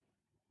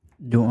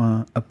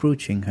Doa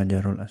approaching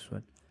Hajarul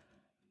Aswad.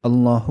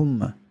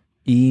 Allahumma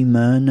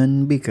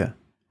imanan bika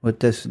wa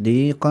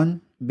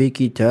tasdiqan bi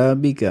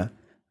kitabika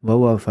wa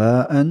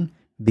wafa'an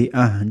bi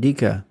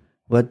ahdika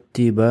wa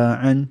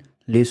ittiba'an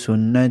li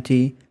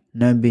sunnati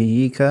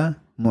nabiyyika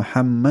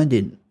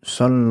Muhammadin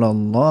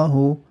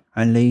sallallahu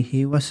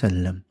alaihi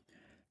wasallam.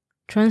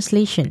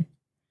 Translation.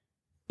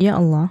 Ya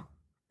Allah,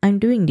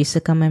 I'm doing this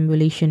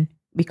circumambulation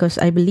because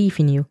I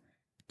believe in you.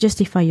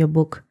 Justify your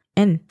book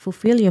and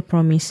fulfill your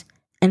promise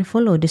and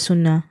follow the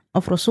sunnah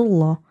of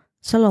Rasulullah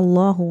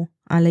sallallahu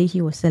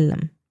alaihi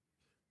wasallam.